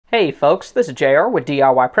Hey folks, this is JR with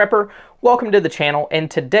DIY Prepper. Welcome to the channel,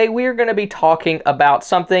 and today we are going to be talking about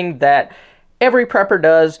something that every prepper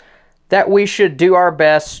does that we should do our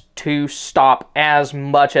best to stop as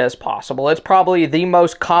much as possible. It's probably the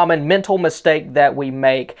most common mental mistake that we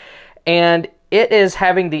make, and it is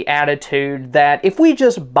having the attitude that if we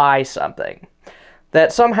just buy something,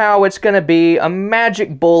 that somehow it's going to be a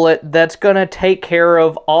magic bullet that's going to take care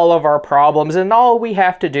of all of our problems, and all we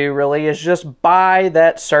have to do really is just buy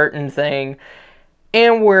that certain thing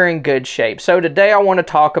and we're in good shape. So today I want to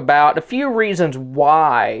talk about a few reasons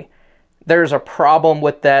why there's a problem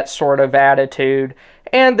with that sort of attitude,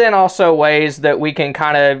 and then also ways that we can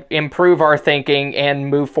kind of improve our thinking and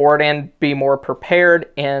move forward and be more prepared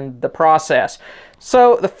in the process.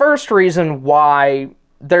 So the first reason why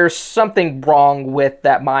there's something wrong with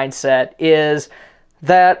that mindset is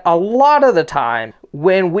that a lot of the time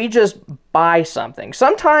when we just buy something,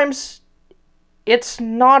 sometimes it's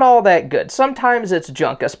not all that good. Sometimes it's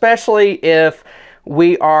junk, especially if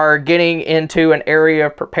we are getting into an area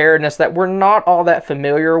of preparedness that we're not all that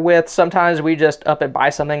familiar with. Sometimes we just up and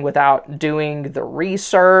buy something without doing the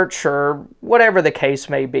research or whatever the case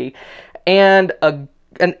may be. And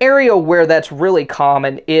an area where that's really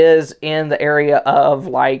common is in the area of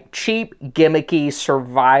like cheap, gimmicky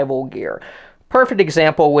survival gear. Perfect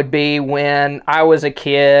example would be when I was a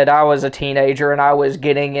kid, I was a teenager, and I was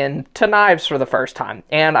getting into knives for the first time.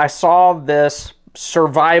 And I saw this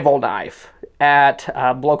survival knife at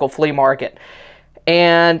a local flea market.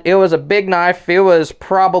 And it was a big knife. It was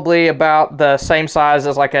probably about the same size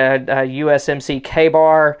as like a USMC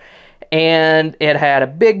K-bar. And it had a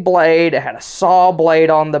big blade, it had a saw blade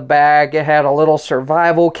on the back, it had a little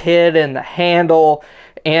survival kit in the handle,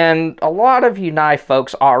 and a lot of you knife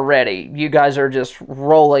folks already, you guys are just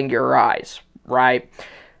rolling your eyes, right?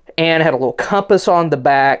 And it had a little compass on the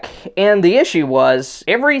back, and the issue was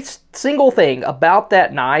every single thing about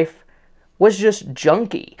that knife was just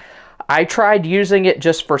junky. I tried using it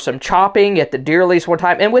just for some chopping at the deer lease one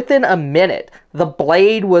time, and within a minute, the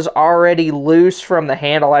blade was already loose from the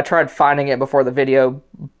handle. I tried finding it before the video,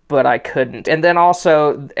 but I couldn't. And then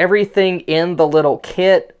also, everything in the little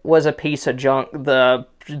kit was a piece of junk.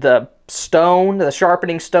 The stone, the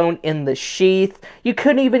sharpening stone in the sheath, you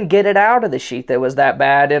couldn't even get it out of the sheath. It was that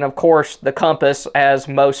bad. And of course, the compass, as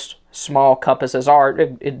most small compasses are,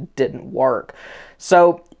 it didn't work.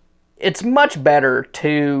 So it's much better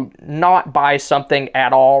to not buy something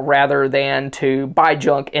at all rather than to buy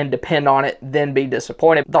junk and depend on it, then be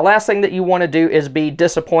disappointed. The last thing that you want to do is be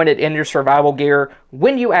disappointed in your survival gear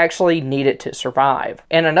when you actually need it to survive.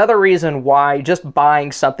 And another reason why just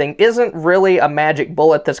buying something isn't really a magic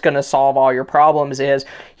bullet that's going to solve all your problems is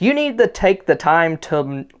you need to take the time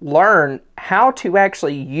to learn how to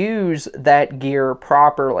actually use that gear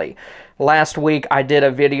properly. Last week I did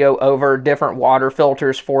a video over different water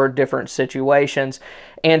filters for different situations,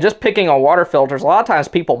 and just picking on water filters, a lot of times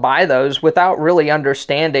people buy those without really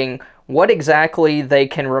understanding what exactly they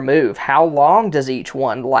can remove. How long does each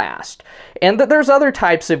one last? And there's other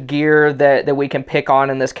types of gear that we can pick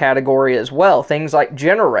on in this category as well. Things like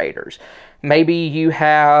generators. Maybe you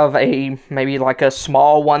have maybe like a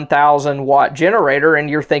small 1,000 watt generator, and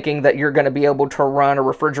you're thinking that you're going to be able to run a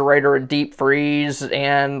refrigerator, a deep freeze,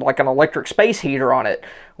 and like an electric space heater on it.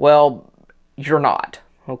 Well, you're not.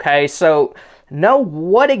 Okay, so know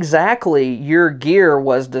what exactly your gear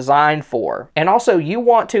was designed for. And also, you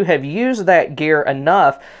want to have used that gear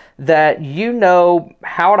enough that you know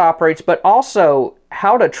how it operates, but also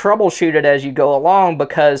how to troubleshoot it as you go along,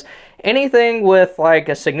 because anything with like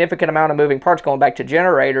a significant amount of moving parts, going back to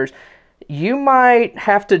generators, you might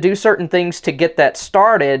have to do certain things to get that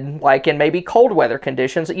started, like in maybe cold weather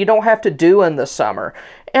conditions that you don't have to do in the summer,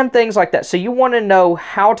 and things like that. So you want to know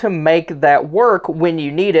how to make that work when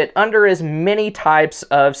you need it under as many types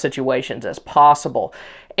of situations as possible.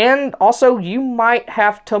 And also, you might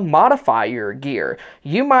have to modify your gear.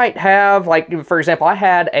 You might have, like, for example, I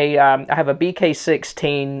have a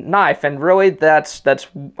BK16 knife, and really that's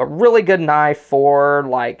a really good knife for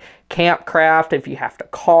like campcraft, if you have to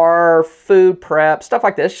carve, food prep, stuff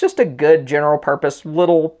like that. It's just a good general purpose,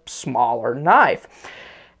 little smaller knife.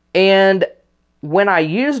 And when I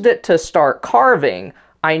used it to start carving,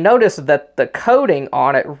 I noticed that the coating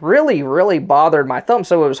on it really bothered my thumb,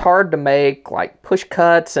 so it was hard to make like push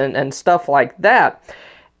cuts and stuff like that.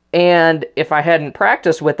 And if I hadn't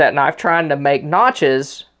practiced with that knife trying to make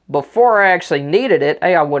notches before I actually needed it,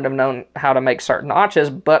 I wouldn't have known how to make certain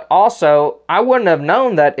notches, but also I wouldn't have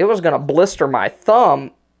known that it was going to blister my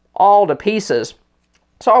thumb all to pieces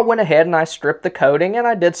So I went ahead and I stripped the coating and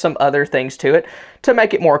I did some other things to it to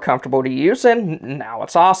make it more comfortable to use, and now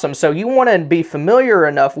it's awesome. So you want to be familiar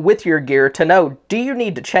enough with your gear to know, do you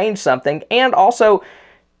need to change something? And also,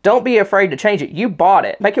 don't be afraid to change it. You bought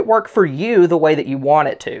it. Make it work for you the way that you want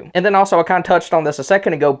it to. And then also, I kind of touched on this a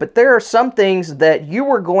second ago, but there are some things that you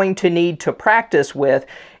are going to need to practice with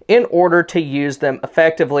in order to use them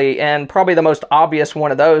effectively. And probably the most obvious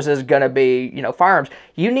one of those is going to be, firearms.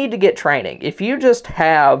 You need to get training. If you just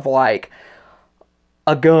have like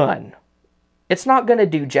a gun, it's not going to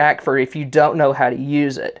do jack for if you don't know how to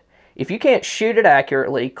use it. If you can't shoot it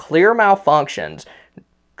accurately, clear malfunctions,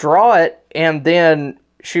 draw it, and then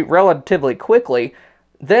shoot relatively quickly,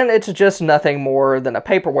 then it's just nothing more than a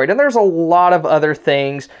paperweight. And there's a lot of other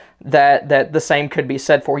things that the same could be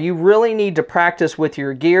said for. You really need to practice with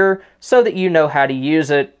your gear so that you know how to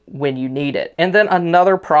use it when you need it. And then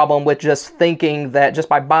another problem with just thinking that just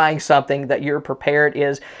by buying something that you're prepared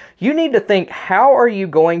is you need to think, how are you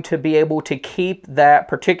going to be able to keep that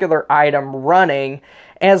particular item running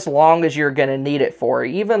as long as you're going to need it for,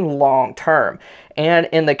 even long term. And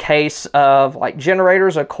in the case of like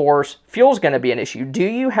generators, of course, fuel's going to be an issue. Do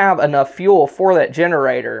you have enough fuel for that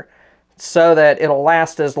generator so that it'll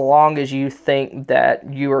last as long as you think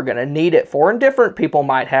that you are going to need it for? And different people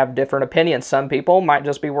might have different opinions. Some people might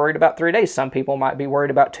just be worried about 3 days. Some people might be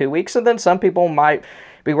worried about 2 weeks. And then some people might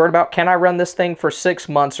be worried about, can I run this thing for 6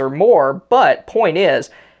 months or more? But point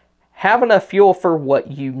is, have enough fuel for what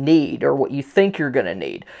you need or what you think you're going to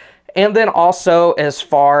need. And then also, as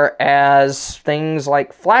far as things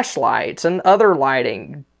like flashlights and other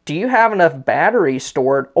lighting, do you have enough batteries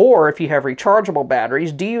stored? Or if you have rechargeable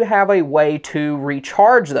batteries, do you have a way to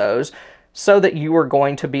recharge those so that you are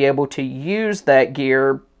going to be able to use that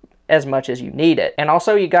gear as much as you need it? And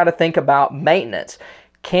also, you got to think about maintenance.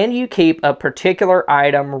 Can you keep a particular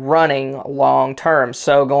item running long term?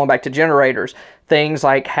 So going back to generators, things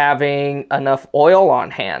like having enough oil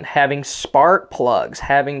on hand, having spark plugs,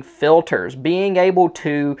 having filters, being able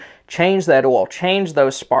to change that oil, change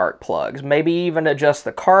those spark plugs, maybe even adjust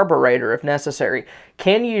the carburetor if necessary.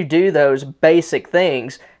 Can you do those basic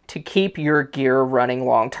things to keep your gear running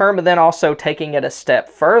long term? And then also taking it a step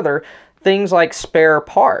further, things like spare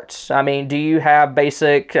parts. I mean, do you have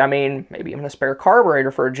basic, maybe even a spare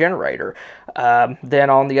carburetor for a generator? Then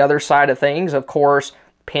on the other side of things, of course,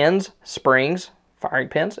 pins, springs, firing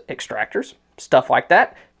pins, extractors, stuff like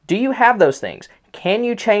that. Do you have those things? Can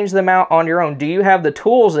you change them out on your own? Do you have the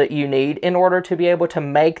tools that you need in order to be able to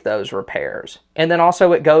make those repairs? And then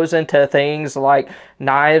also it goes into things like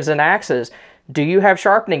knives and axes. Do you have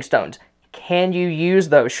sharpening stones? Can you use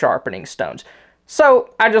those sharpening stones?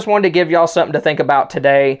 So I just wanted to give y'all something to think about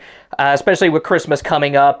today, especially with Christmas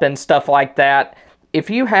coming up and stuff like that.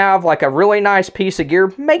 If you have like a really nice piece of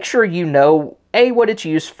gear, make sure you know what it's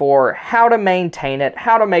used for, how to maintain it,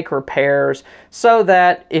 how to make repairs, so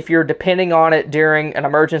that if you're depending on it during an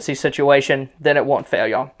emergency situation, then it won't fail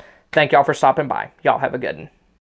y'all. Thank y'all for stopping by. Y'all have a good one.